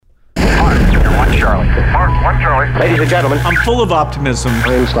Mark, 1 Charlie. Ladies and gentlemen, I'm full of optimism.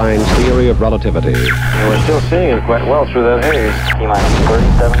 Einstein's theory of relativity. And we're still seeing it quite well through that haze. T-minus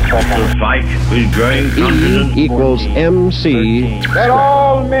 37 seconds. The fight is growing confident. E equals MC. That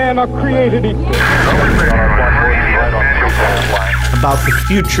all men are created equal. About the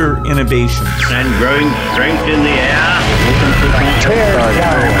future innovations. And growing strength in the air. Tear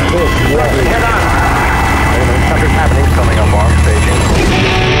down this weapon. Head on. Something's happening. Coming up on staging.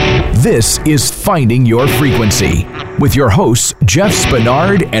 This is Finding Your Frequency with your hosts, Jeff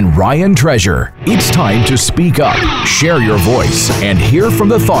Spinard and Ryan Treasure. It's time to speak up, share your voice, and hear from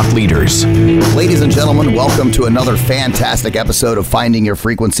the thought leaders. Ladies and gentlemen, welcome to another fantastic episode of Finding Your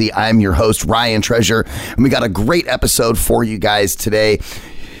Frequency. I'm your host, Ryan Treasure, and we got a great episode for you guys today.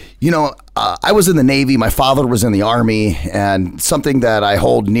 You know, I was in the Navy, my father was in the Army, and something that I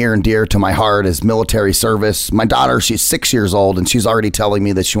hold near and dear to my heart is military service. My daughter, she's 6 years old, and she's already telling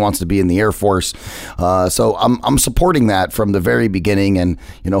me that she wants to be in the Air Force. So I'm supporting that from the very beginning and,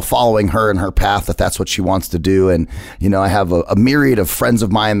 you know, following her and her path if that's what she wants to do. And, you know, I have a myriad of friends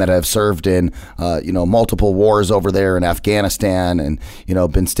of mine that have served in, you know, multiple wars over there in Afghanistan and, you know,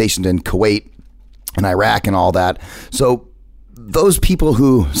 been stationed in Kuwait and Iraq and all that. So those people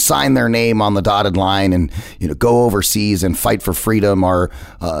who sign their name on the dotted line and, you know, go overseas and fight for freedom are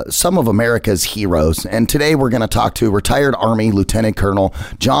some of America's heroes. And today we're going to talk to retired Army Lieutenant Colonel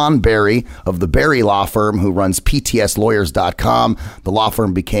John Barry of the Barry Law Firm, who runs PTSLawyers.com. The law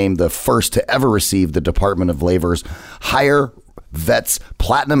firm became the first to ever receive the Department of Labor's HIREVets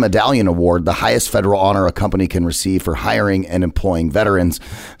Platinum Medallion Award, the highest federal honor a company can receive for hiring and employing veterans.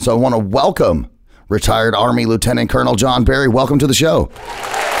 So I want to welcome retired Army Lieutenant Colonel John Barry. Welcome to the show.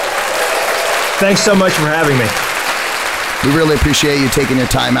 Thanks so much for having me. We really appreciate you taking your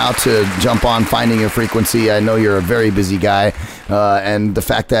time out to jump on Finding Your Frequency. I know you're a very busy guy, and the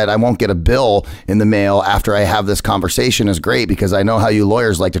fact that I won't get a bill in the mail after I have this conversation is great because I know how you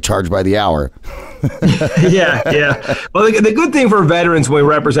lawyers like to charge by the hour. Yeah. Well, the good thing for veterans when we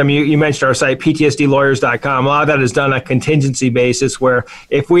represent, you mentioned our site, PTSDlawyers.com. A lot of that is done on a contingency basis where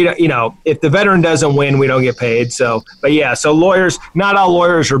if the veteran doesn't win, we don't get paid. So lawyers, not all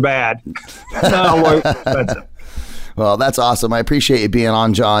lawyers are bad. Not all lawyers are expensive. Well, that's awesome. I appreciate you being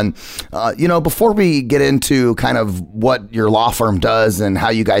on, John. You know, before we get into kind of what your law firm does and how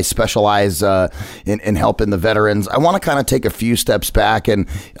you guys specialize in helping the veterans, I want to kind of take a few steps back and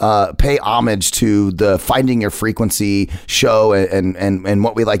pay homage to the Finding Your Frequency show and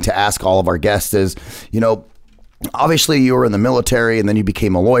what we like to ask all of our guests is, you know, obviously you were in the military and then you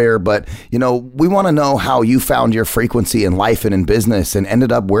became a lawyer, but, you know, we want to know how you found your frequency in life and in business and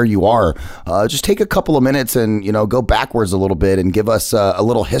ended up where you are. Just take a couple of minutes and, you know, go backwards a little bit and give us a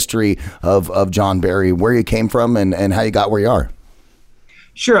little history of John Barry, where you came from and how you got where you are.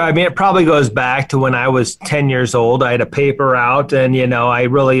 Sure. I mean, it probably goes back to when I was 10 years old. I had a paper out and, you know, I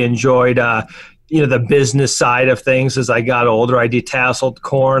really enjoyed, the business side of things as I got older. I detasseled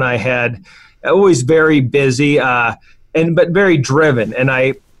corn. I had always very busy, but very driven. And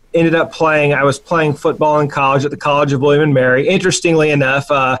I ended up I was playing football in college at the College of William and Mary. Interestingly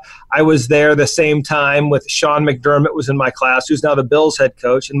enough, I was there the same time with Sean McDermott was in my class, who's now the Bills head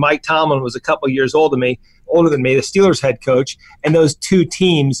coach. And Mike Tomlin was a couple years older than me, the Steelers head coach. And those two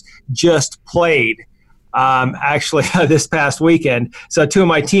teams just played actually this past weekend. So two of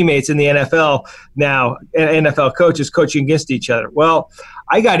my teammates in the NFL now, NFL coaches coaching against each other. Well,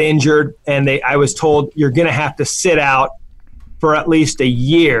 I got injured and I was told you're going to have to sit out for at least a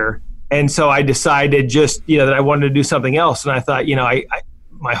year. And so I decided that I wanted to do something else. And I thought,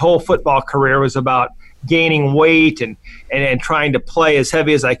 my whole football career was about gaining weight and trying to play as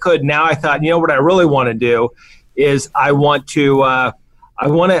heavy as I could. Now I thought, what I really want to do is I want to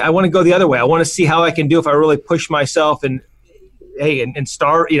go the other way. I want to see how I can do if I really push myself and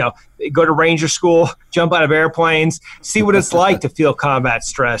start, go to Ranger School, jump out of airplanes, see what it's like to feel combat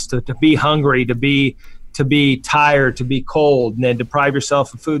stress, to be hungry, to be tired, to be cold, and then deprive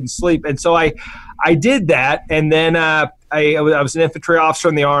yourself of food and sleep. And so I did that. And then I was an infantry officer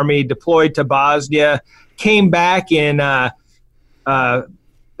in the Army, deployed to Bosnia, came back in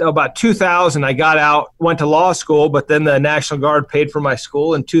about 2000. I got out, went to law school, but then the National Guard paid for my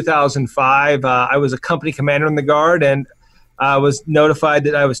school. In 2005, I was a company commander in the Guard, and I was notified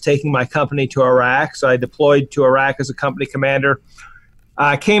that I was taking my company to Iraq. So I deployed to Iraq as a company commander.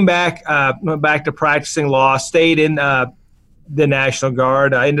 Came back, went back to practicing law, stayed in the National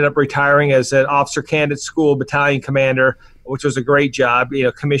Guard. I ended up retiring as an officer candidate school battalion commander, which was a great job,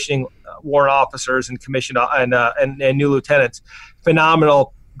 commissioning warrant officers and commissioned and new lieutenants.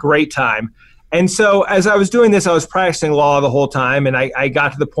 Phenomenal, great time. And so as I was doing this, I was practicing law the whole time. And I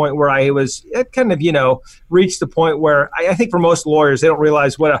got to the point where I was kind of, reached the point where I think for most lawyers, they don't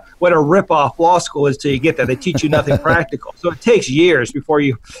realize what a rip-off law school is till you get there. They teach you nothing practical. So it takes years before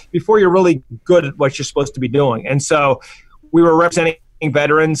you're really good at what you're supposed to be doing. And so we were representing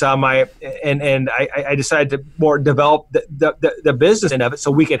veterans. I decided to more develop the business end of it so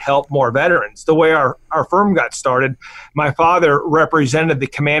we could help more veterans. The way our firm got started, my father represented the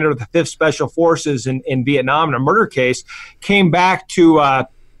commander of the 5th Special Forces in Vietnam in a murder case, came back to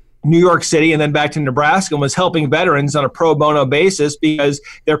New York City and then back to Nebraska and was helping veterans on a pro bono basis because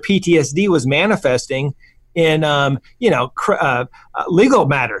their PTSD was manifesting in legal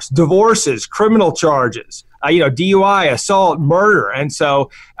matters, divorces, criminal charges, DUI, assault, murder. And so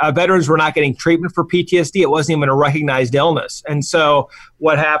veterans were not getting treatment for PTSD. It wasn't even a recognized illness. And so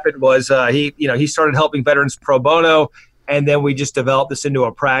what happened was he started helping veterans pro bono, and then we just developed this into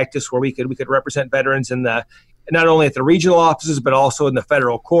a practice where we could represent veterans in not only at the regional offices but also in the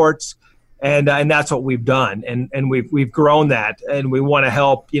federal courts. And that's what we've done, and we've grown that, and we want to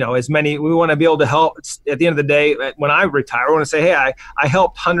help, as many. We want to be able to help. At the end of the day, when I retire, I want to say, hey, I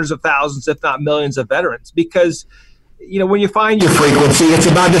helped hundreds of thousands, if not millions, of veterans, because when you find your frequency, it's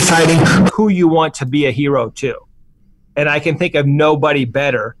about deciding who you want to be a hero to, and I can think of nobody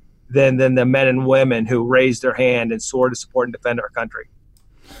better than the men and women who raised their hand and swore to support and defend our country.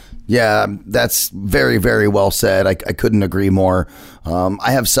 Yeah, that's very, very well said. I couldn't agree more.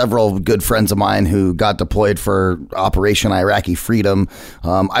 I have several good friends of mine who got deployed for Operation Iraqi Freedom.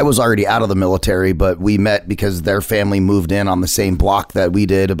 I was already out of the military, but we met because their family moved in on the same block that we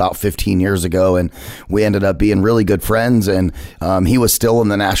did about 15 years ago, and we ended up being really good friends. And he was still in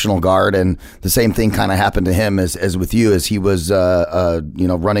the National Guard, and the same thing kind of happened to him as with you, as he was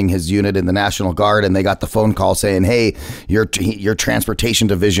running his unit in the National Guard, and they got the phone call saying, hey, your transportation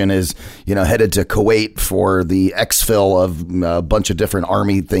division is headed to Kuwait for the exfil of a bunch of different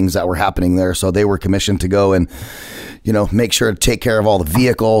Army things that were happening there. So they were commissioned to go and make sure to take care of all the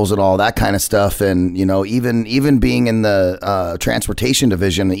vehicles and all that kind of stuff. And even being in the transportation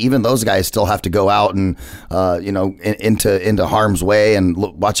division, even those guys still have to go out and into harm's way and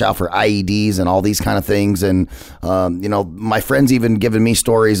watch out for IEDs and all these kind of things. And my friends even given me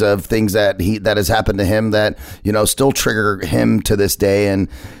stories of things that has happened to him that still trigger him to this day. And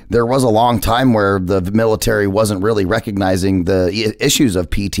there was a long time where the military wasn't really recognizing the issues of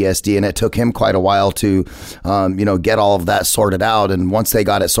PTSD, and it took him quite a while to get all of that sorted out. And once they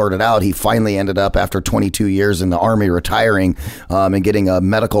got it sorted out, he finally ended up, after 22 years in the Army, retiring and getting a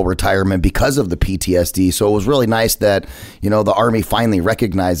medical retirement because of the PTSD. So it was really nice that the Army finally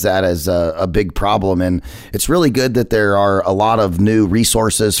recognized that as a big problem. And it's really good that there are a lot of new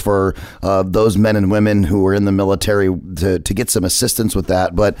resources for those men and women who were in the military to get some assistance with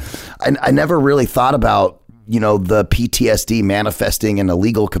that. But I never really thought about the PTSD manifesting in a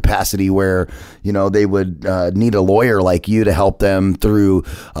legal capacity where, they would need a lawyer like you to help them through,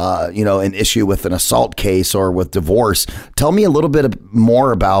 an issue with an assault case or with divorce. Tell me a little bit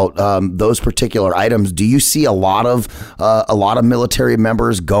more about those particular items. Do you see a lot of military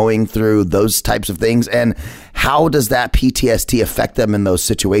members going through those types of things? And how does that PTSD affect them in those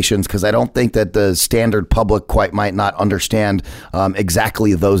situations? Because I don't think that the standard public quite might not understand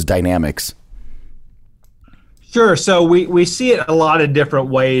exactly those dynamics. Sure. So we see it a lot of different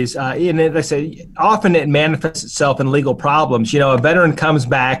ways. And as I say, often it manifests itself in legal problems. A veteran comes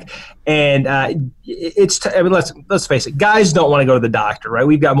back and let's face it, guys don't want to go to the doctor, right?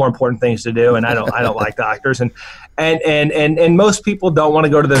 We've got more important things to do, and I don't like doctors. And most people don't want to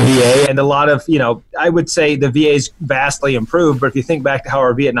go to the VA. And a lot of, I would say the VA's vastly improved. But if you think back to how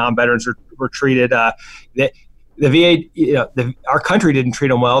our Vietnam veterans were treated, the VA, our country didn't treat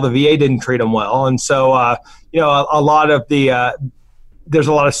them well. The VA didn't treat them well. And so, a lot of there's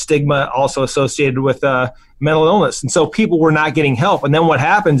a lot of stigma also associated with mental illness. And so people were not getting help. And then what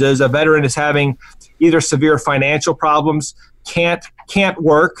happens is a veteran is having either severe financial problems, can't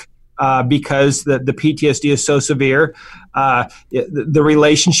work because the PTSD is so severe. The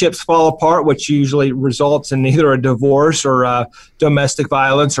relationships fall apart, which usually results in either a divorce or domestic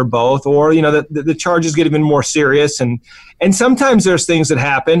violence or both, or the charges get even more serious. And sometimes there's things that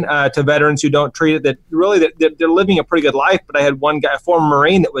happen to veterans who don't treat it that really they're living a pretty good life. But I had one guy, a former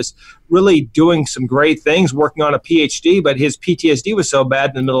Marine, that was really doing some great things, working on a PhD, but his PTSD was so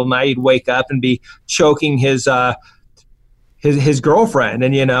bad in the middle of the night he'd wake up and be choking his girlfriend,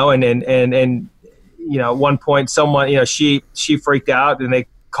 and at one point someone, she freaked out and they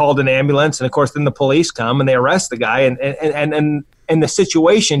called an ambulance, and of course then the police come and they arrest the guy, and the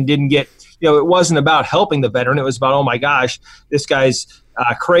situation didn't get it wasn't about helping the veteran. It was about, oh my gosh, this guy's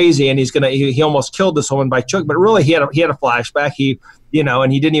crazy, and he almost killed this woman by choke. But really, he had a flashback.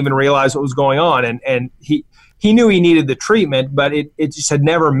 And he didn't even realize what was going on, and he knew he needed the treatment, but it just had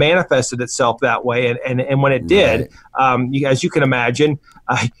never manifested itself that way. And when it did, as you can imagine,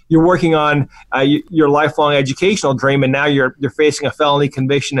 you're working on your lifelong educational dream, and now you're facing a felony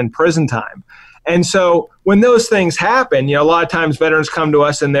conviction and prison time. And so when those things happen, a lot of times veterans come to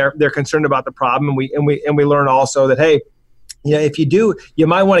us and they're concerned about the problem, and we learn also that, hey, if you do, you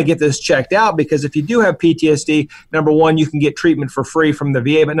might want to get this checked out, because if you do have PTSD, number one, you can get treatment for free from the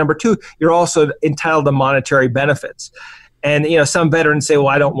VA, but number two, you're also entitled to monetary benefits. And, some veterans say, well,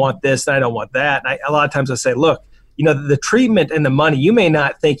 I don't want this and I don't want that. And a lot of times I say, look, the treatment and the money, you may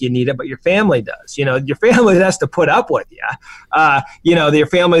not think you need it, but your family does. Your family that has to put up with you. Your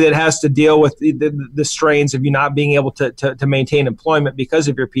family that has to deal with the strains of you not being able to maintain employment because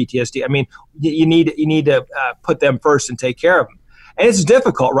of your PTSD. I mean, you need to put them first and take care of them. And it's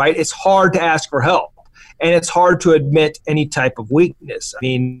difficult, right? It's hard to ask for help, and it's hard to admit any type of weakness. I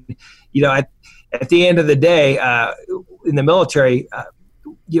mean, at the end of the day, in the military,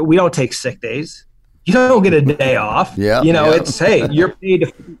 we don't take sick days. You don't get a day off. It's, hey, you're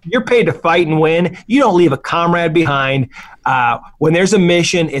paid to fight and win. You don't leave a comrade behind. When there's a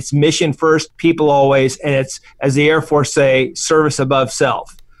mission, it's mission first, people always, and it's, as the Air Force say, service above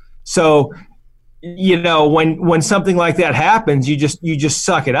self. So, when something like that happens, you just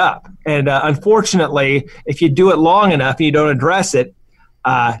suck it up. And unfortunately, if you do it long enough and you don't address it,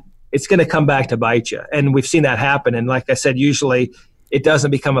 it's going to come back to bite you. And we've seen that happen. And like I said, usually it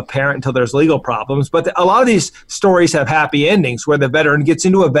doesn't become apparent until there's legal problems. But a lot of these stories have happy endings where the veteran gets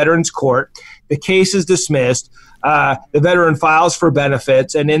into a veterans court, the case is dismissed, the veteran files for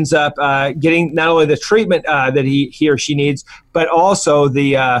benefits and ends up getting not only the treatment that he or she needs, but also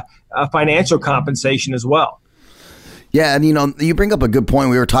the financial compensation as well. Yeah, and you bring up a good point.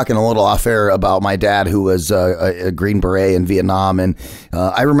 We were talking a little off air about my dad, who was a Green Beret in Vietnam, and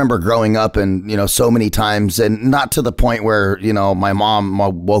I remember growing up, and so many times, and not to the point where my mom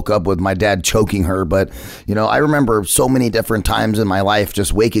woke up with my dad choking her, but I remember so many different times in my life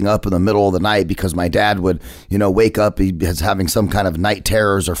just waking up in the middle of the night because my dad would wake up, he was having some kind of night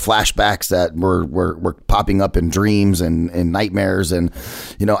terrors or flashbacks that were popping up in dreams and nightmares, and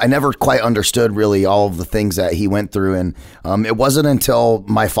I never quite understood really all of the things that he went through. And it wasn't until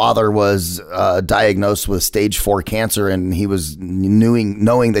my father was diagnosed with stage 4 cancer, and he was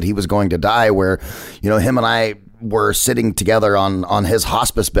knowing that he was going to die, where him and I were sitting together on his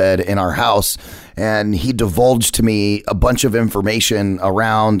hospice bed in our house, and he divulged to me a bunch of information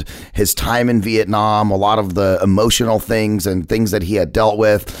around his time in Vietnam, a lot of the emotional things and things that he had dealt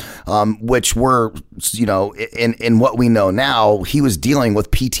with, which were, in what we know now, he was dealing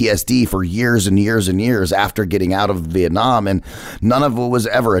with PTSD for years and years and years after getting out of Vietnam, and none of it was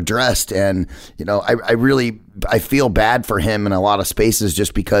ever addressed. And, I feel bad for him in a lot of spaces,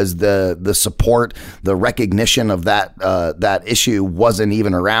 just because the support, the recognition of that issue wasn't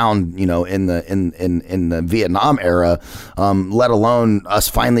even around, in the Vietnam era, let alone us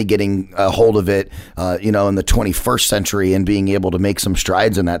finally getting a hold of it, in the 21st century and being able to make some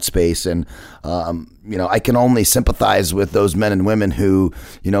strides in that space. And, I can only sympathize with those men and women who,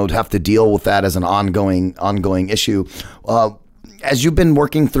 have to deal with that as an ongoing issue. As you've been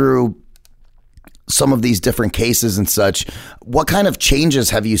working through some of these different cases and such, what kind of changes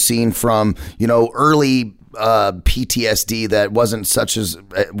have you seen from, early PTSD that wasn't such as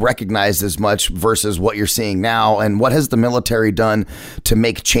recognized as much versus what you're seeing now? And what has the military done to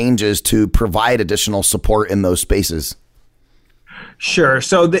make changes to provide additional support in those spaces? Sure.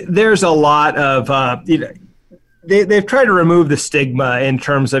 So there's a lot of, they've tried to remove the stigma in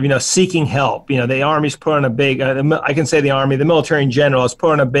terms of, seeking help. The Army's put on a big, I can say the Army, the military in general has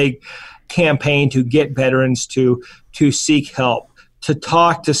put on a big campaign to get veterans to seek help, to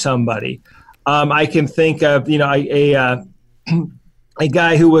talk to somebody. I can think of, a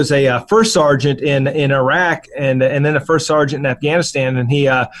guy who was a first sergeant in Iraq and then a first sergeant in Afghanistan. And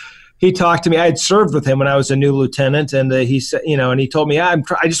he talked to me. I had served with him when I was a new lieutenant. And he said, and he told me, I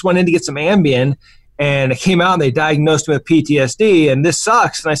just went in to get some Ambien, and I came out and they diagnosed me with PTSD, and this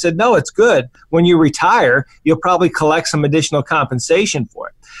sucks. And I said, no, it's good. When you retire, you'll probably collect some additional compensation for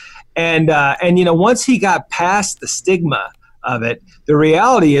it. And once he got past the stigma of it, the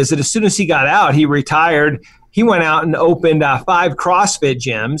reality is that as soon as he got out, he retired. He went out and opened 5 CrossFit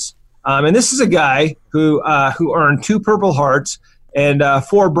gyms. And this is a guy who earned 2 Purple Hearts and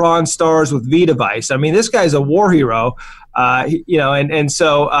 4 Bronze Stars with V-Device. I mean, this guy's a war hero,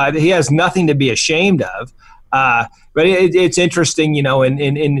 so he has nothing to be ashamed of. But it's interesting,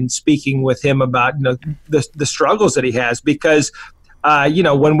 in speaking with him about, the struggles that he has, because,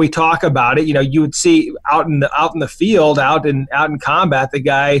 when we talk about it, you would see out in the field, out in combat, the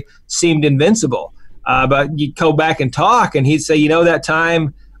guy seemed invincible. But you'd go back and talk, and he'd say, that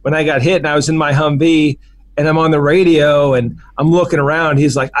time when I got hit and I was in my Humvee and I'm on the radio and I'm looking around,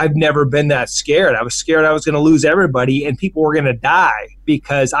 he's like, I've never been that scared. I was scared I was going to lose everybody and people were going to die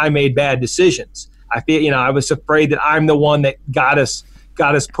because I made bad decisions. I feel, I was afraid that I'm the one that got us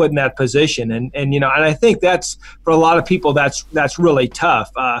put in that position. And I think that's, for a lot of people, that's really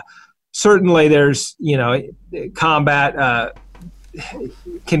tough. Certainly there's, combat,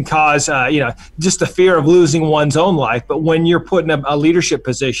 can cause, just the fear of losing one's own life. But when you're put in a leadership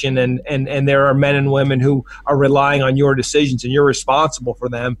position and there are men and women who are relying on your decisions and you're responsible for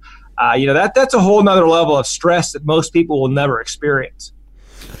them, that's a whole nother level of stress that most people will never experience.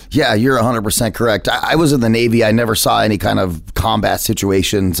 Yeah, you're 100% correct. I was in the Navy. I never saw any kind of combat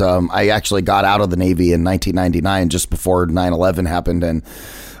situations. I actually got out of the Navy in 1999, just before 9/11 happened. And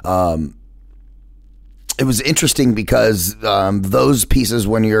it was interesting because those pieces,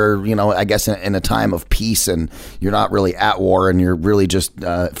 when you're, I guess in a time of peace and you're not really at war and you're really just,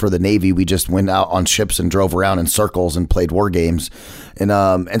 for the Navy, we just went out on ships and drove around in circles and played war games.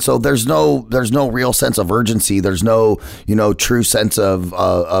 And so there's no real sense of urgency. There's no, true sense of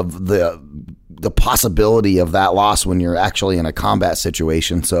the possibility of that loss when you're actually in a combat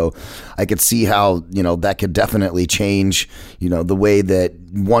situation. So I could see how, that could definitely change, the way that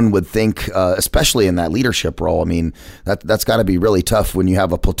one would think, especially in that leadership role. I mean, that's got to be really tough when you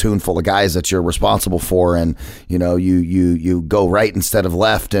have a platoon full of guys that you're responsible for, and, you go right instead of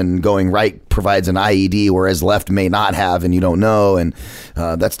left, and going right provides an IED, whereas left may not have, and you don't know. And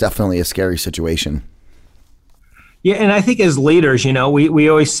that's definitely a scary situation. Yeah, and I think as leaders, we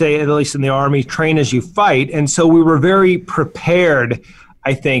always say, at least in the Army, train as you fight. And so we were very prepared,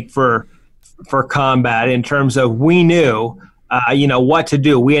 I think, for combat, in terms of we knew, what to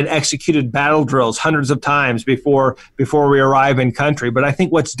do. We had executed battle drills hundreds of times before we arrive in country. But I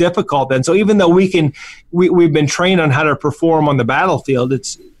think what's difficult then, so even though we've been trained on how to perform on the battlefield,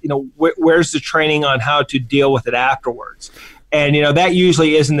 it's, where's the training on how to deal with it afterwards? And, that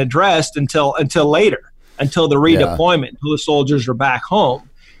usually isn't addressed until later. Until the redeployment, until the soldiers are back home.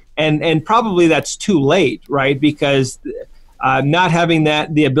 And probably that's too late, right? Because not having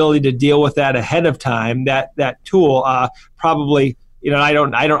the ability to deal with that ahead of time, that tool probably,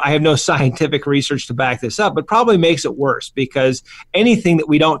 I have no scientific research to back this up, but probably makes it worse, because anything that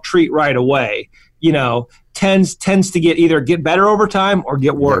we don't treat right away, tends to get better over time or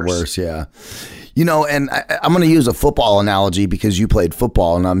get worse. Get worse, yeah. And I'm going to use a football analogy because you played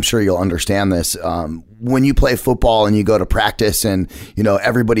football, and I'm sure you'll understand this. When you play football and you go to practice and,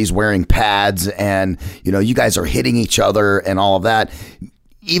 everybody's wearing pads and, you guys are hitting each other and all of that,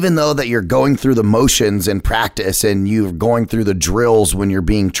 even though that you're going through the motions in practice and you're going through the drills when you're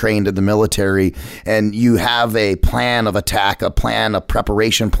being trained in the military, and you have a plan of attack, a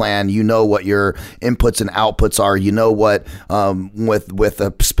preparation plan, what your inputs and outputs are, what with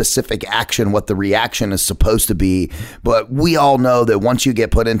a specific action, what the reaction is supposed to be. But we all know that once you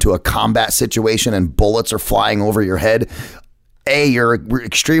get put into a combat situation and bullets are flying over your head, you're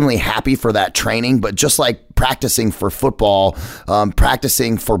extremely happy for that training, but just like practicing for football,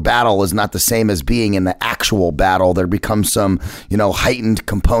 practicing for battle is not the same as being in the actual battle. There becomes some, heightened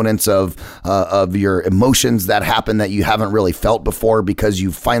components of your emotions that happen that you haven't really felt before, because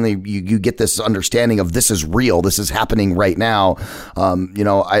you finally you get this understanding of this is real, this is happening right now.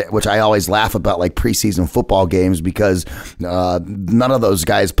 Which I always laugh about, like preseason football games, because none of those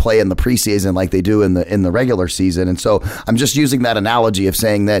guys play in the preseason like they do in the regular season. And so I'm just using that analogy of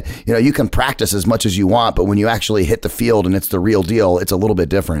saying that, you can practice as much as you want, but when you actually hit the field and it's the real deal, it's a little bit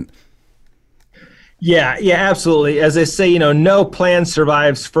different. Yeah, absolutely. As I say, no plan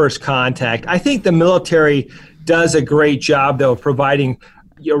survives first contact. I think the military does a great job, though, of providing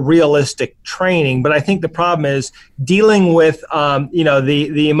realistic training. But I think the problem is dealing with,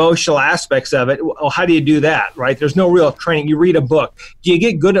 the emotional aspects of it. Well, how do you do that, right? There's no real training. You read a book. Do you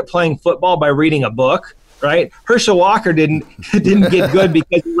get good at playing football by reading a book? Right, Herschel Walker didn't get good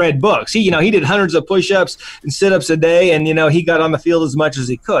because he read books. He did hundreds of push-ups and sit-ups a day, and he got on the field as much as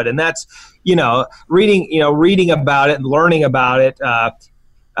he could. And that's reading about it and learning about it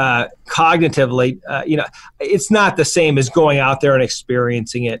cognitively. It's not the same as going out there and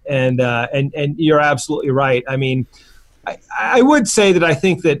experiencing it. And you're absolutely right. I mean, I would say that I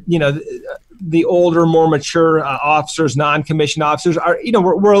think that the older, more mature officers, non-commissioned officers are,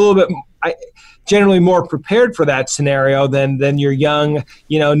 we're a little bit. generally more prepared for that scenario than your young,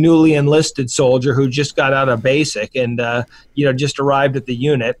 newly enlisted soldier who just got out of basic and, just arrived at the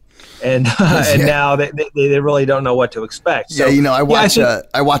unit. And and now they really don't know what to expect. So, I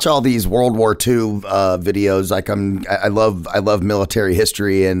watch all these World War II videos. Like I love military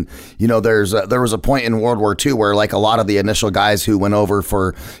history, and there was a point in World War II where like a lot of the initial guys who went over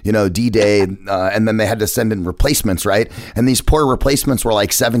for D-Day, and then they had to send in replacements, right? And these poor replacements were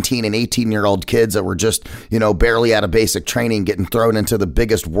like 17 and 18-year-old kids that were just barely out of basic training, getting thrown into the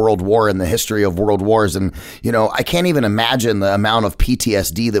biggest world war in the history of world wars. And I can't even imagine the amount of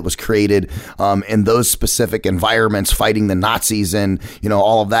PTSD that was created in those specific environments, fighting the Nazis and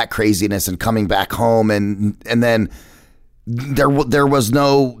all of that craziness, and coming back home, and then there was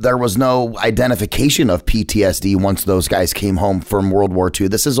no identification of PTSD once those guys came home from World War II.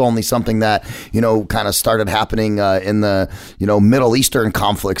 This is only something that kind of started happening in the Middle Eastern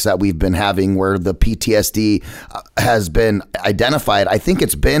conflicts that we've been having, where the PTSD has been identified. I think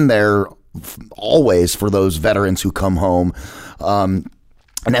it's been there always for those veterans who come home.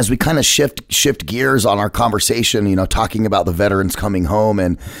 And as we kind of shift gears on our conversation, talking about the veterans coming home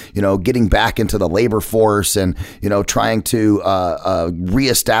and, getting back into the labor force and, trying to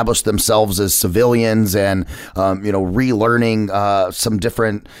reestablish themselves as civilians and, relearning some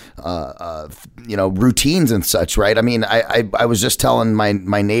different, routines and such, right? I mean, I was just telling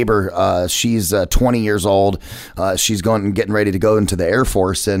my neighbor, she's 20 years old. She's getting ready to go into the Air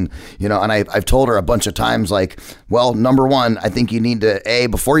Force. And, and I've told her a bunch of times, like, well, number one, I think you need to,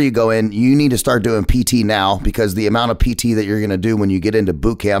 before you go in, you need to start doing PT now, because the amount of PT that you're going to do when you get into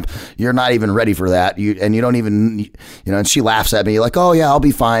boot camp, you're not even ready for that. You don't even, and she laughs at me like, oh yeah, I'll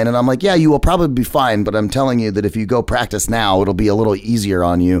be fine. And I'm like, yeah, you will probably be fine. But I'm telling you that if you go practice now, it'll be a little easier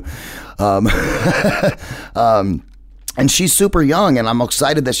on you. And she's super young, and I'm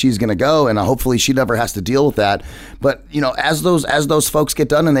excited that she's going to go, and hopefully she never has to deal with that. But as those folks get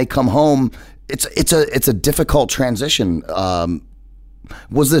done and they come home, it's a difficult transition.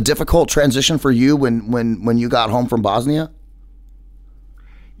 Was it a difficult transition for you when you got home from Bosnia?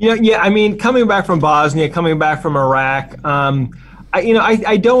 Yeah. I mean, coming back from Bosnia, coming back from Iraq,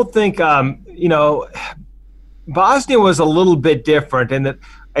 I don't think Bosnia was a little bit different in that.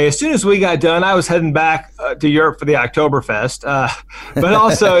 As soon as we got done, I was heading back to Europe for the Oktoberfest, but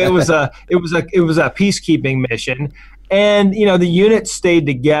also it was a peacekeeping mission, and the unit stayed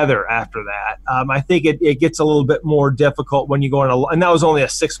together after that. I think it gets a little bit more difficult when you go on and that was only a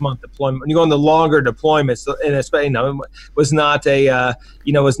 6-month deployment. When you go on the longer deployments, and especially it was not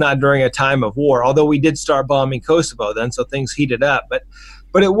was not during a time of war. Although we did start bombing Kosovo then, so things heated up,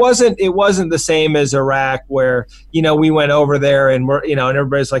 But it wasn't the same as Iraq, where we went over there and we're and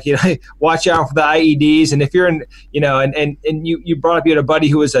everybody's like watch out for the IEDs, and if you're in and you brought up, you had a buddy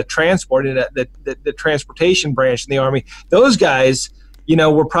who was a transport in the transportation branch in the Army. Those guys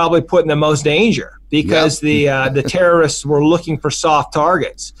were probably put in the most danger because the terrorists were looking for soft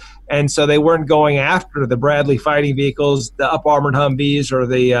targets, and so they weren't going after the Bradley fighting vehicles, the up armored Humvees, or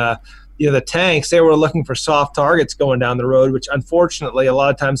the tanks. They were looking for soft targets going down the road, which unfortunately a lot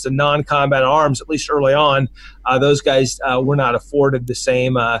of times the non-combat arms, at least early on, those guys were not afforded the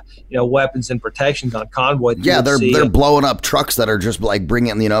same weapons and protections on convoy. Yeah, they're blowing up trucks that are just like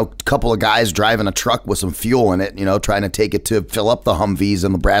bringing a couple of guys driving a truck with some fuel in it, trying to take it to fill up the Humvees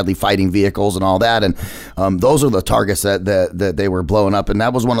and the Bradley fighting vehicles and all that. And those are the targets that they were blowing up. And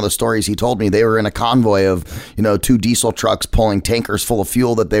that was one of the stories he told me. They were in a convoy of 2 diesel trucks pulling tankers full of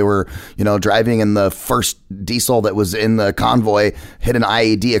fuel that they were driving, and the first diesel that was in the convoy hit an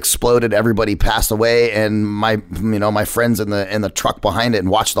IED, exploded, everybody passed away, and my friends in the truck behind it and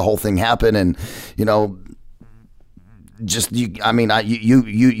watched the whole thing happen. And you know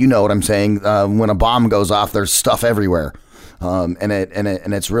what I'm saying. When a bomb goes off, there's stuff everywhere. And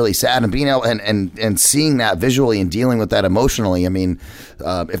it's really sad, and being able and seeing that visually and dealing with that emotionally. I mean,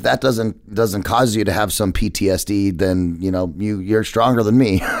 if that doesn't cause you to have some PTSD, then you're stronger than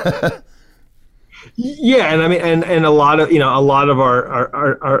me. Yeah, and I mean, and a lot of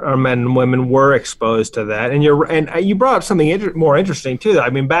our men and women were exposed to that, and you brought up something more interesting too.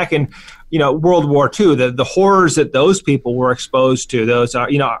 I mean, back in World War II, the horrors that those people were exposed to, those are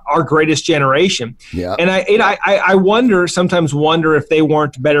our greatest generation. Yeah, and I sometimes wonder if they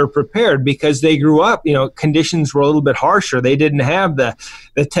weren't better prepared because they grew up. Conditions were a little bit harsher. They didn't have the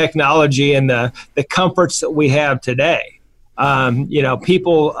technology and the comforts that we have today.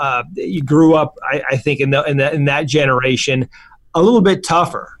 People you grew up, I think, in that generation, a little bit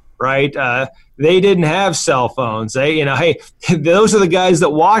tougher, right? They didn't have cell phones. They, hey, those are the guys that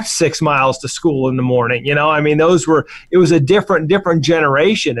walked 6 miles to school in the morning. It was a different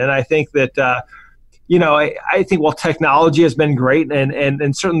generation. And I think that, I think while technology has been great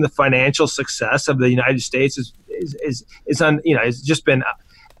and certainly the financial success of the United States it's just been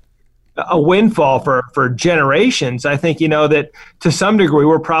a windfall for generations. I think, that to some degree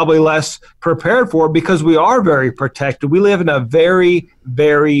we're probably less prepared for it because we are very protected. We live in a very,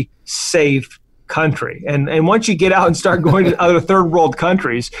 very safe country. And once you get out and start going to other third world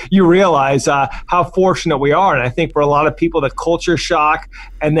countries, you realize how fortunate we are. And I think for a lot of people, the culture shock,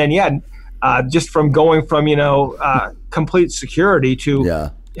 and then, just from going from, complete security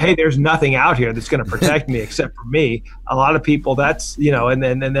to, hey, there's nothing out here that's going to protect me except for me. A lot of people, that's, and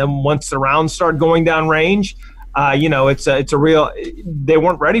then once the rounds start going down range, it's a real, they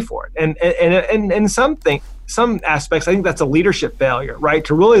weren't ready for it. And some aspects, I think that's a leadership failure, right?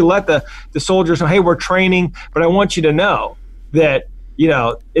 To really let the soldiers know, hey, we're training, but I want you to know that,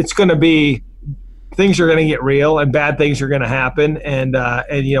 it's going to be, things are going to get real and bad things are going to happen. And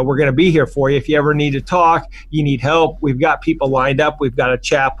we're going to be here for you. If you ever need to talk, you need help, we've got people lined up. We've got a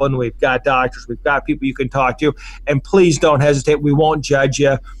chaplain, we've got doctors, we've got people you can talk to, and please don't hesitate. We won't judge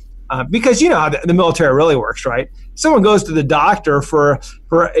you. Because you know how the military really works, right? Someone goes to the doctor for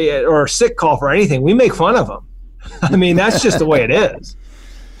or a sick call for anything, we make fun of them. I mean, that's just the way it is.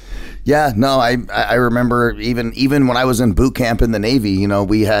 Yeah, no, I remember even when I was in boot camp in the Navy,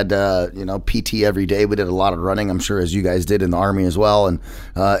 we had, PT every day. We did a lot of running, I'm sure, as you guys did in the Army as well. And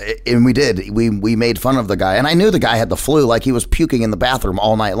we did. We made fun of the guy. And I knew the guy had the flu, like he was puking in the bathroom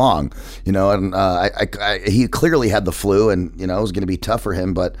all night long, and he clearly had the flu, and, it was going to be tough for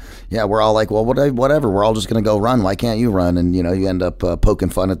him. But, yeah, we're all like, well, whatever. We're all just going to go run. Why can't you run? And, you end up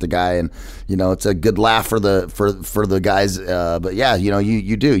poking fun at the guy. And, it's a good laugh for the guys. But, yeah,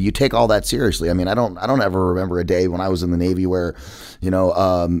 you do. You take all that seriously. I mean, I don't ever remember a day when I was in the Navy where, you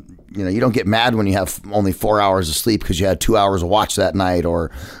don't get mad when you have only 4 hours of sleep because you had 2 hours of watch that night,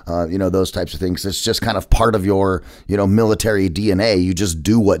 or, those types of things. It's just kind of part of your, military DNA. You just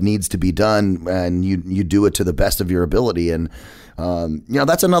do what needs to be done, and you do it to the best of your ability. And,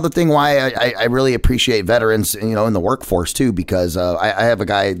 that's another thing why I really appreciate veterans, in the workforce too, because I have a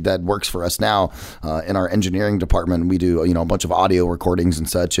guy that works for us now in our engineering department. We do, a bunch of audio recordings and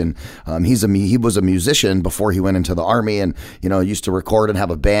such. And he was a musician before he went into the Army, and, used to record and have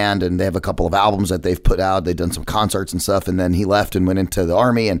a band, and they have a couple of albums that they've put out. They've done some concerts and stuff. And then he left and went into the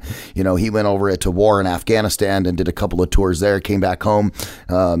Army, and, he went over to war in Afghanistan and did a couple of tours there, came back home,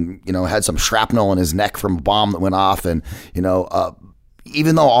 had some shrapnel in his neck from a bomb that went off. And,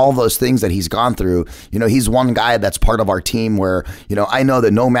 even though all those things that he's gone through, he's one guy that's part of our team where, I know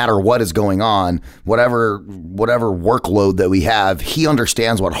that no matter what is going on, whatever workload that we have, he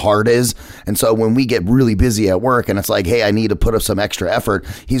understands what hard is. And so when we get really busy at work and it's like, hey, I need to put up some extra effort,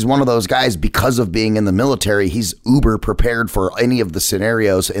 he's one of those guys, because of being in the military, he's uber prepared for any of the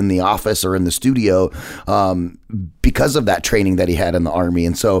scenarios in the office or in the studio, because of that training that he had in the Army.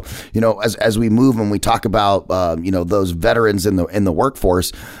 And so, as we move and we talk about, those veterans in the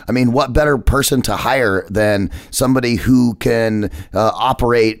workforce, I mean, what better person to hire than somebody who can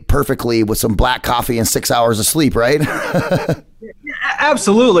operate perfectly with some black coffee and 6 hours of sleep, right?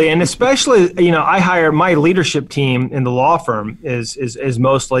 Absolutely. And especially, I hire, my leadership team in the law firm is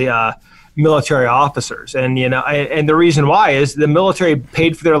mostly military officers. And, and the reason why is the military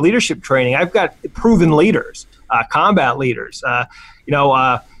paid for their leadership training. I've got proven leaders, combat leaders.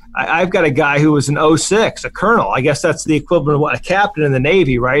 I've got a guy who was an 06, a colonel. I guess that's the equivalent of a captain in the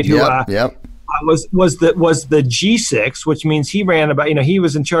Navy, right? Who was the G6, which means he ran about, he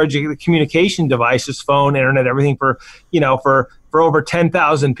was in charge of the communication devices, phone, internet, everything for over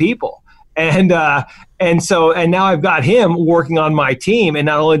 10,000 people. And now I've got him working on my team. And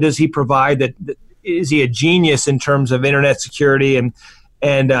not only does he provide that, is he a genius in terms of internet security and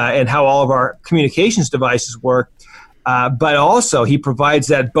how all of our communications devices work, but also he provides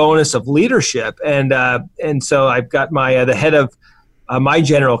that bonus of leadership. And so I've got the head of my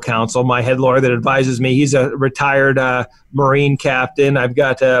general counsel, my head lawyer that advises me. He's a retired Marine captain. I've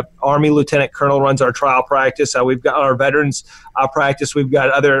got Army Lieutenant Colonel runs our trial practice. We've got our veterans practice. We've got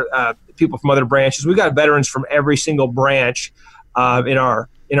other people from other branches. We've got veterans from every single branch in our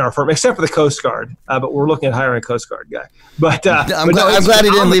firm, except for the Coast Guard. But we're looking at hiring a Coast Guard guy. But I'm glad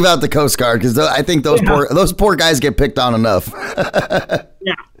he didn't leave out the Coast Guard, because I think those poor guys get picked on enough.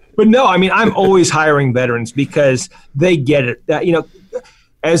 Yeah. But no, I mean, I'm always hiring veterans because they get it.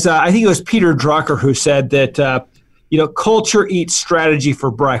 As I think it was Peter Drucker who said that, culture eats strategy for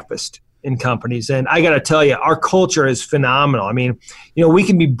breakfast. in companies. And I got to tell you, our culture is phenomenal. I mean, we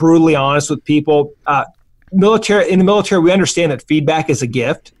can be brutally honest with people. In the military, we understand that feedback is a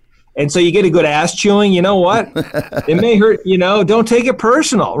gift. And so you get a good ass chewing, you know what? It may hurt, don't take it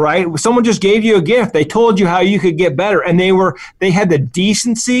personal, right? Someone just gave you a gift. They told you how you could get better. And they had the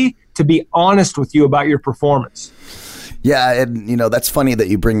decency to be honest with you about your performance. Yeah, and that's funny that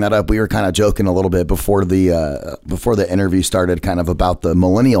you bring that up. We were kind of joking a little bit before the interview started, kind of about the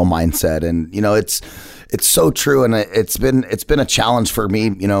millennial mindset, and it's so true, and it's been a challenge for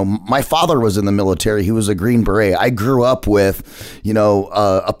me. My father was in the military; he was a Green Beret. I grew up with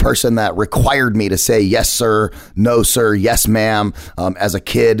a person that required me to say yes sir, no sir, yes ma'am. As a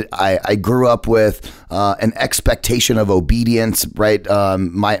kid, I grew up with an expectation of obedience. Right,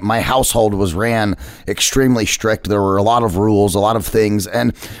 my household was ran extremely strict. There were a lot of rules, a lot of things,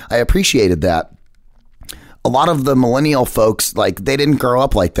 and I appreciated that. A lot of the millennial folks, they didn't grow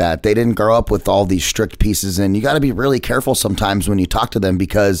up like that. They didn't grow up with all these strict pieces, and you got to be really careful sometimes when you talk to them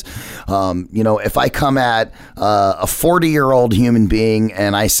because, if I come at a 40-year-old human being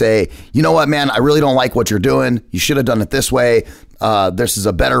and I say, you know what, man, I really don't like what you're doing. You should have done it this way. This is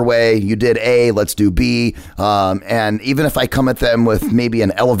a better way. You did A, let's do B. And even if I come at them with maybe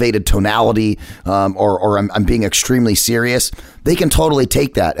an elevated tonality or I'm being extremely serious, they can totally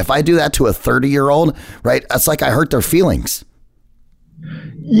take that. If I do that to a 30-year-old, right, it's like I hurt their feelings.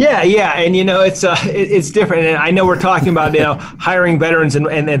 Yeah. And, it's different. And I know we're talking about, hiring veterans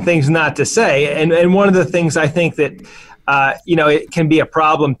and things not to say. And one of the things I think that, it can be a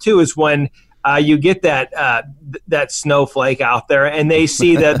problem, too, is when you get that snowflake out there and they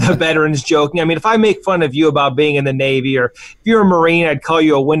see the veterans joking. I mean, if I make fun of you about being in the Navy, or if you're a Marine, I'd call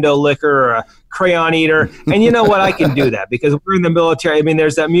you a window licker or a crayon eater. And you know what? I can do that because we're in the military. I mean,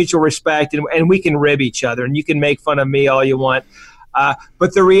 there's that mutual respect and we can rib each other, and you can make fun of me all you want.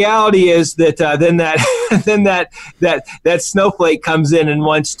 But the reality is that then that snowflake comes in and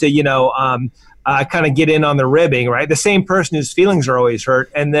wants to, kind of get in on the ribbing, right? The same person whose feelings are always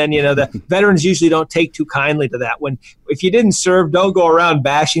hurt. And then, the veterans usually don't take too kindly to that. If you didn't serve, don't go around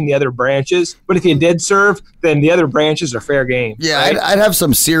bashing the other branches. But if you did serve, then the other branches are fair game. Yeah, right? I'd have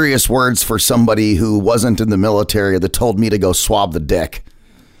some serious words for somebody who wasn't in the military that told me to go swab the dick.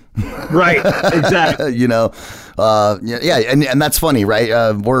 Right, exactly. And that's funny,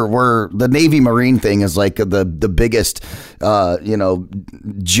 right? We're the Navy Marine thing is like the biggest,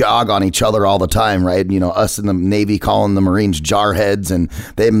 jog on each other all the time, right? Us in the Navy calling the Marines jarheads and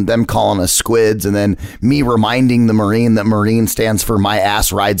them calling us squids, and then me reminding the Marine that Marine stands for my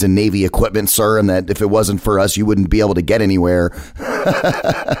ass rides in Navy equipment, sir, and that if it wasn't for us, you wouldn't be able to get anywhere.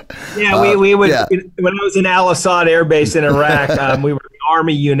 We would. Yeah. When I was in Al Assad Air Base in Iraq, we were an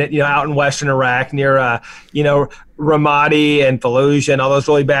Army unit, out in Western Iraq near, Ramadi and Fallujah and all those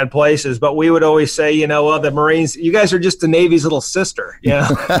really bad places. But we would always say, the Marines, you guys are just the Navy's little sister,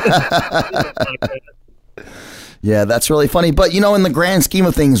 Yeah, that's really funny. But, in the grand scheme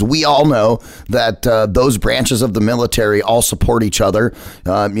of things, we all know that those branches of the military all support each other.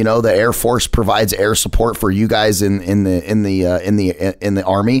 The Air Force provides air support for you guys in the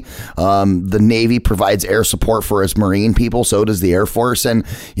Army. The Navy provides air support for us Marine people. So does the Air Force. And,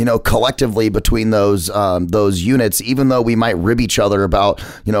 collectively between those units, even though we might rib each other about,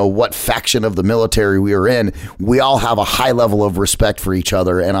 what faction of the military we are in, we all have a high level of respect for each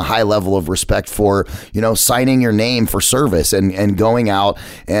other and a high level of respect for, signing your name for service and going out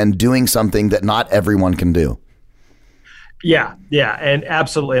and doing something that not everyone can do. Yeah, and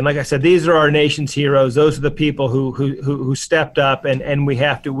absolutely. And like I said, these are our nation's heroes. Those are the people who stepped up, and we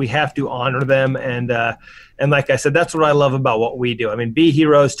have to honor them. And like I said, that's what I love about what we do. I mean, be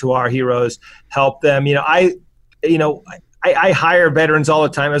heroes to our heroes, help them. I hire veterans all the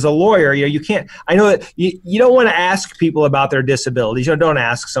time. As a lawyer, you can't. I know that you don't want to ask people about their disabilities. Don't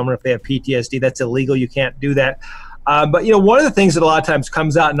ask someone if they have PTSD. That's illegal. You can't do that. But one of the things that a lot of times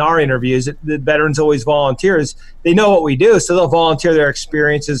comes out in our interviews, the veterans always volunteer, is they know what we do, so they'll volunteer their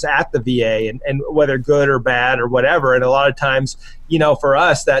experiences at the VA and whether good or bad or whatever. And a lot of times, for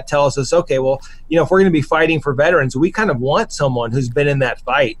us, that tells us, okay, well, if we're going to be fighting for veterans, we kind of want someone who's been in that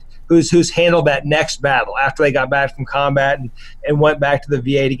fight, who's handled that next battle after they got back from combat and went back to the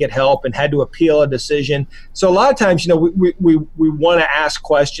VA to get help and had to appeal a decision. So a lot of times, we want to ask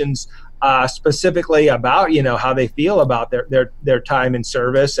questions specifically about, how they feel about their time in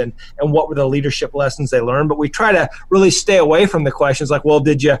service and what were the leadership lessons they learned. But we try to really stay away from the questions like, well,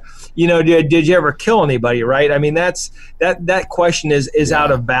 did you ever kill anybody? Right. I mean, that question is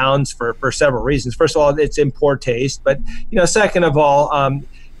out of bounds for several reasons. First of all, it's in poor taste. But, second of all,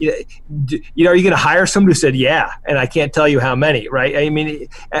 are you going to hire somebody who said, yeah, and I can't tell you how many, right? I mean,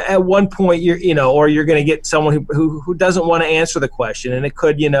 at one point or you're going to get someone who doesn't want to answer the question, and it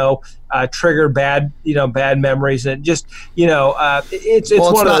could, trigger bad memories, and just, it's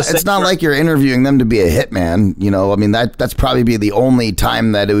one of those things. It's not like you're interviewing them to be a hitman, I mean, that's probably be the only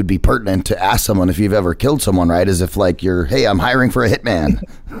time that it would be pertinent to ask someone if you've ever killed someone, right? As if like hey, I'm hiring for a hitman.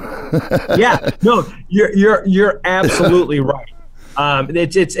 Yeah, no, you're absolutely right.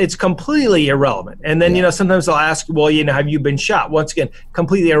 It's completely irrelevant. And then, sometimes I'll ask, well, have you been shot? Once again,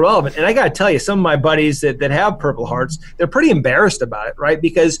 completely irrelevant. And I got to tell you, some of my buddies that have Purple Hearts, they're pretty embarrassed about it, right?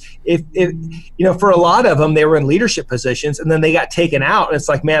 Because if for a lot of them, they were in leadership positions and then they got taken out. And it's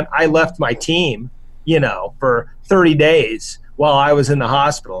like, man, I left my team, for 30 days while I was in the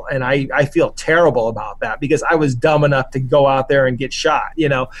hospital. And I feel terrible about that because I was dumb enough to go out there and get shot,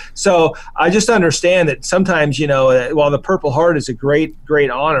 So I just understand that sometimes, while the Purple Heart is a great, great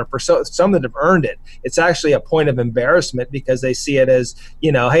honor for some that have earned it, it's actually a point of embarrassment because they see it as,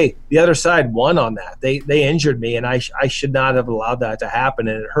 hey, the other side won on that. They injured me and I should not have allowed that to happen.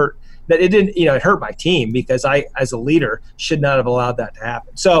 And it hurt. That it didn't, it hurt my team because I, as a leader, should not have allowed that to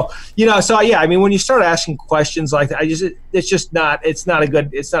happen. So, I mean, when you start asking questions like that, it's not a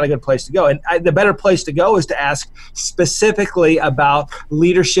good place to go. And the better place to go is to ask specifically about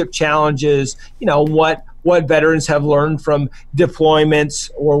leadership challenges. What veterans have learned from deployments,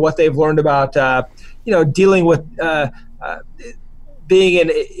 or what they've learned about, dealing with. Being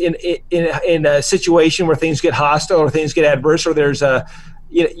in a situation where things get hostile or things get adverse, or there's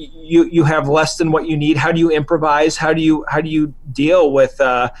you have less than what you need. How do you improvise? How do you deal with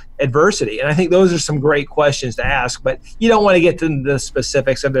adversity? And I think those are some great questions to ask, but you don't want to get to the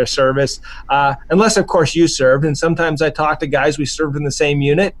specifics of their service unless, of course, you served. And sometimes I talk to guys we served in the same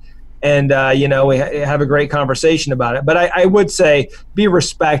unit, and we have a great conversation about it. But I would say be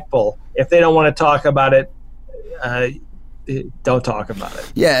respectful. If they don't want to talk about it, don't talk about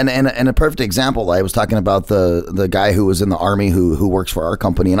it. Yeah, and a perfect example, I was talking about the guy who was in the Army who works for our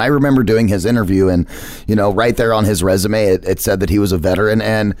company, and I remember doing his interview, and right there on his resume it said that he was a veteran,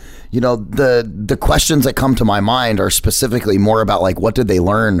 and the questions that come to my mind are specifically more about like what did they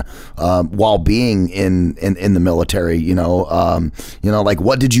learn while being in the military, like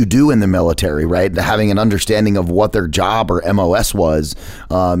what did you do in the military, right? Having an understanding of what their job or MOS was,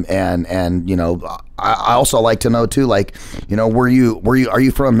 I also like to know too, like, are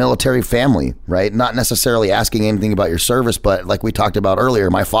you from a military family, right? Not necessarily asking anything about your service, but like we talked about earlier,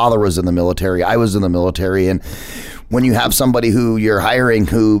 my father was in the military, I was in the military, and when you have somebody who you're hiring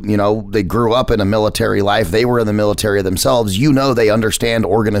who, they grew up in a military life, they were in the military themselves, they understand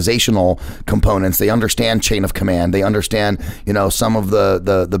organizational components, they understand chain of command, they understand, some of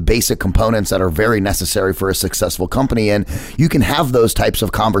the basic components that are very necessary for a successful company. And you can have those types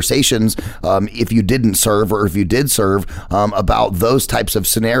of conversations if you didn't serve or if you did serve about those types of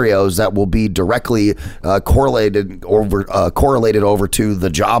scenarios that will be directly correlated over to the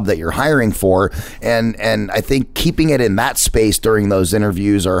job that you're hiring for. And I think keeping it in that space during those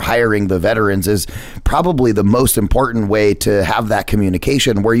interviews or hiring the veterans is probably the most important way to have that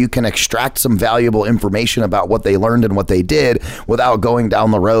communication, where you can extract some valuable information about what they learned and what they did without going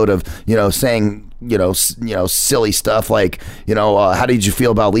down the road of, saying, silly stuff like, how did you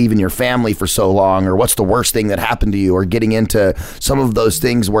feel about leaving your family for so long, or what's the worst thing that happened to you, or getting into some of those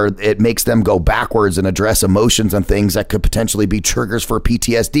things where it makes them go backwards and address emotions and things that could potentially be triggers for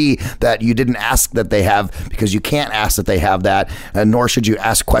PTSD that you didn't ask that they have, because you can't ask that they have that, and nor should you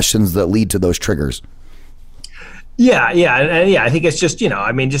ask questions that lead to those triggers. Yeah. I think it's just,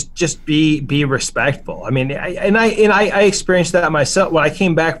 just be respectful. I mean, I experienced that myself when I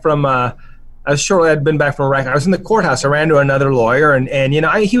came back from, I'd been back from Iraq. I was in the courthouse. I ran to another lawyer, and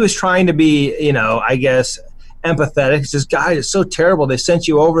he was trying to be, I guess, empathetic. He says, "God, it's so terrible. They sent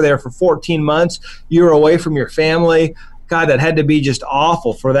you over there for 14 months. You were away from your family. God, that had to be just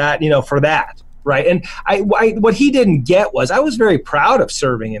awful for that, for that." Right. And what he didn't get was I was very proud of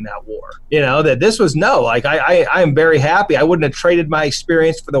serving in that war, that this was I am very happy. I wouldn't have traded my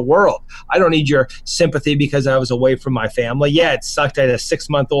experience for the world. I don't need your sympathy because I was away from my family. Yeah, it sucked. I had a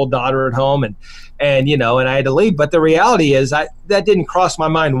 6-month-old daughter at home and I had to leave. But the reality is that didn't cross my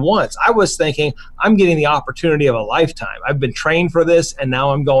mind once. I was thinking, I'm getting the opportunity of a lifetime. I've been trained for this, and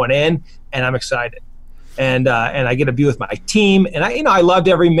now I'm going in, and I'm excited. And I get to be with my team, and I loved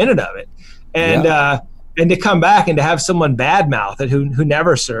every minute of it. And to come back and to have someone badmouth it who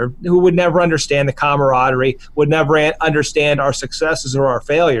never served, who would never understand the camaraderie, would never understand our successes or our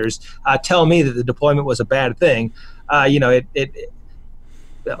failures, tell me that the deployment was a bad thing, it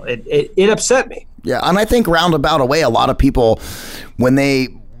upset me. Yeah, and I think roundabout a way, a lot of people, when they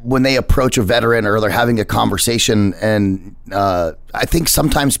when they approach a veteran or they're having a conversation, and I think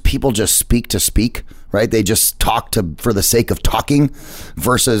sometimes people just speak to speak, right? They just talk for the sake of talking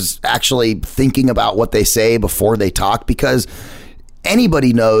versus actually thinking about what they say before they talk, because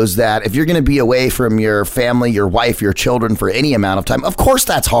anybody knows that if you're going to be away from your family, your wife, your children for any amount of time, of course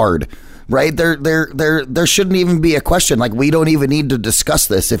that's hard, right? There shouldn't even be a question. Like, we don't even need to discuss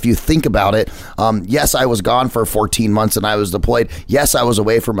this. If you think about it, yes, I was gone for 14 months and I was deployed. Yes, I was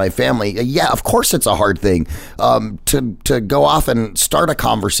away from my family. Yeah, of course it's a hard thing to go off and start a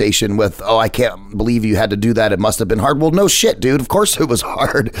conversation with, oh, I can't believe you had to do that. It must have been hard. Well, no shit, dude. Of course it was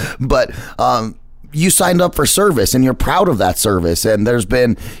hard. But you signed up for service and you're proud of that service. And there's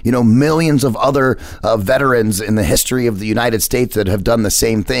been, millions of other veterans in the history of the United States that have done the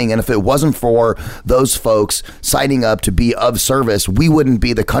same thing. And if it wasn't for those folks signing up to be of service, we wouldn't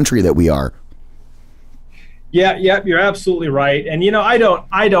be the country that we are. Yeah, you're absolutely right. And I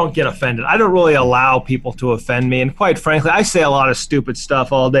don't get offended. I don't really allow people to offend me. And quite frankly, I say a lot of stupid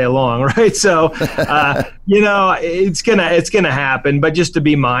stuff all day long, right? So, it's gonna happen. But just to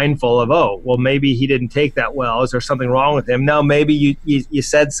be mindful of, oh, well, maybe he didn't take that well. Is there something wrong with him? No, maybe you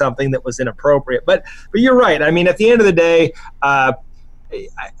said something that was inappropriate. But you're right. I mean, at the end of the day,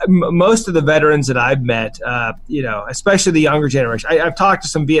 most of the veterans that I've met, especially the younger generation, I've talked to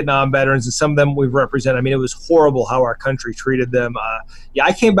some Vietnam veterans, and some of them we've represented. I mean, it was horrible how our country treated them.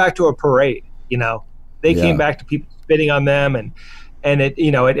 I came back to a parade. They came back to people spitting on them, and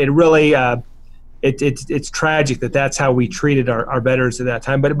it really it's tragic that that's how we treated our veterans at that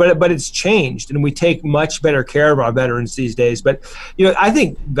time. But it's changed, and we take much better care of our veterans these days. But I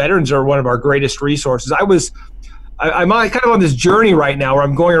think veterans are one of our greatest resources. I'm kind of on this journey right now where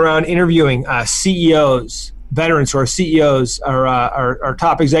I'm going around interviewing CEOs, veterans who are CEOs or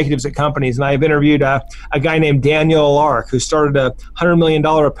top executives at companies. And I've interviewed a guy named Daniel Lark, who started a $100 million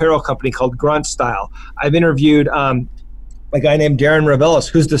apparel company called Grunt Style. I've interviewed a guy named Darren Revelis,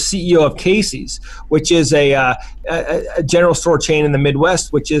 who's the CEO of Casey's, which is a general store chain in the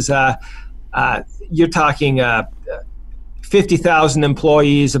Midwest, which is you're talking 50,000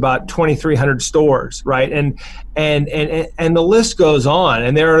 employees, about 2,300 stores, right? And the list goes on.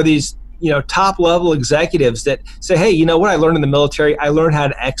 And there are these, top level executives that say, hey, you know what I learned in the military? I learned how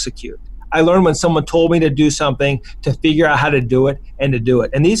to execute. I learned when someone told me to do something to figure out how to do it and to do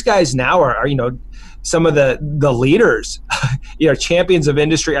it. And these guys now are some of the leaders, champions of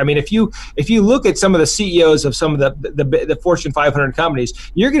industry. I mean, if you look at some of the CEOs of some of the Fortune 500 companies,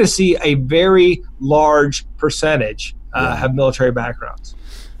 you're going to see a very large percentage have military backgrounds.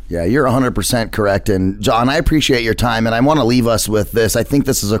 Yeah, you're 100% correct. And John, I appreciate your time, and I want to leave us with this. I think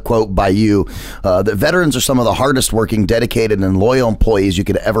this is a quote by you, that veterans are some of the hardest working, dedicated, and loyal employees you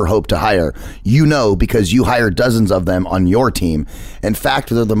could ever hope to hire. Because you hire dozens of them on your team. In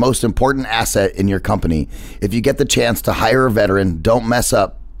fact, they're the most important asset in your company. If you get the chance to hire a veteran, don't mess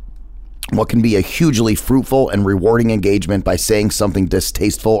up what can be a hugely fruitful and rewarding engagement by saying something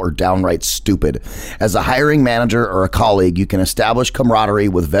distasteful or downright stupid. As a hiring manager or a colleague, you can establish camaraderie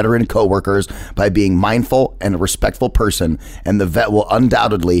with veteran coworkers by being mindful and a respectful person, and the vet will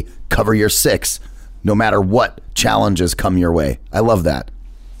undoubtedly cover your six no matter what challenges come your way. I love that.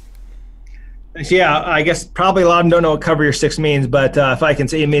 Yeah, I guess probably a lot of them don't know what cover your six means, but if I can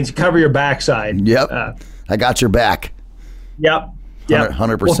say, it means cover your backside. Yep. I got your back. Yep.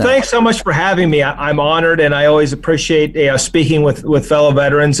 100%. Well, thanks so much for having me. I'm honored, and I always appreciate speaking with fellow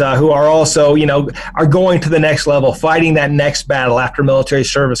veterans who are also, are going to the next level, fighting that next battle after military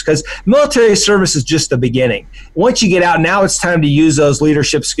service, because military service is just the beginning. Once you get out, now it's time to use those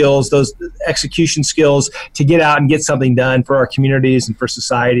leadership skills, those execution skills to get out and get something done for our communities and for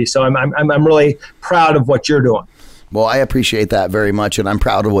society. So I'm really proud of what you're doing. Well, I appreciate that very much, and I'm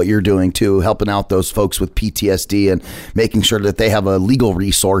proud of what you're doing too, helping out those folks with PTSD and making sure that they have a legal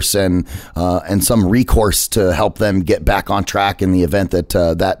resource and some recourse to help them get back on track in the event that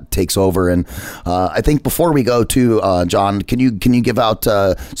that takes over. And I think before we go to John, can you give out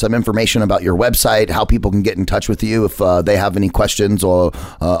some information about your website, how people can get in touch with you if they have any questions or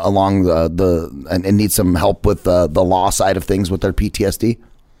along and need some help with the law side of things with their PTSD?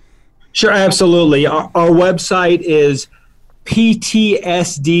 Sure, absolutely. Our website is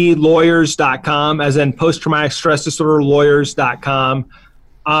ptsdlawyers.com, as in post-traumatic stress disorder lawyers.com.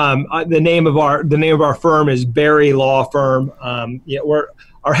 The name of our firm is Berry Law Firm.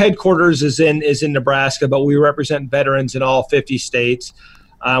 Our headquarters is in Nebraska, but we represent veterans in all 50 states.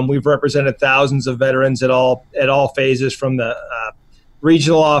 We've represented thousands of veterans at all phases, from the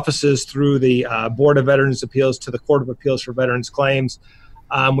regional offices through the Board of Veterans Appeals to the Court of Appeals for Veterans Claims.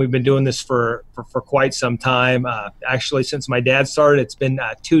 We've been doing this for quite some time. Actually, since my dad started, it's been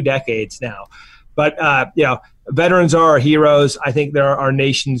 2 decades now. But, veterans are our heroes. I think they're our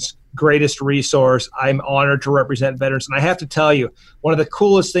nation's greatest resource. I'm honored to represent veterans. And I have to tell you, one of the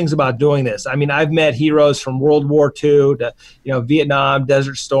coolest things about doing this, I mean, I've met heroes from World War II to, Vietnam,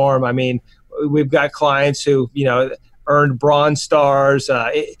 Desert Storm. I mean, we've got clients who, earned Bronze Stars,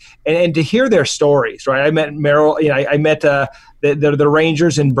 and to hear their stories, right? I met Meryl, I met the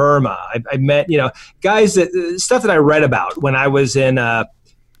Rangers in Burma. I met, guys stuff that I read about when I was in,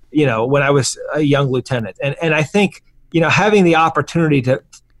 when I was a young lieutenant. And I think, having the opportunity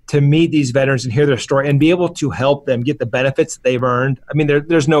to meet these veterans and hear their story and be able to help them get the benefits that they've earned, I mean,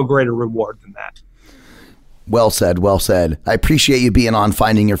 there's no greater reward than that. Well said, well said. I appreciate you being on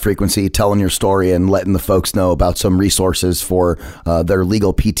Finding Your Frequency, telling your story and letting the folks know about some resources for their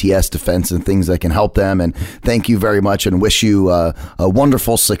legal PTS defense and things that can help them. And thank you very much and wish you a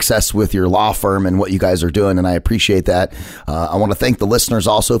wonderful success with your law firm and what you guys are doing. And I appreciate that. I want to thank the listeners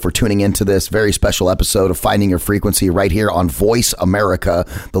also for tuning into this very special episode of Finding Your Frequency right here on Voice America,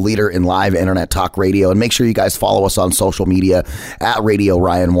 the leader in live internet talk radio. And make sure you guys follow us on social media at Radio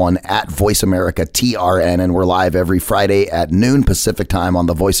Ryan 1, at Voice America TRN. And we're live every Friday at noon Pacific time on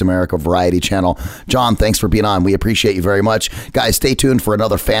the Voice America Variety Channel. John, thanks for being on. We appreciate you very much. Guys, stay tuned for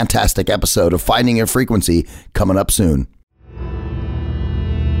another fantastic episode of Finding Your Frequency coming up soon.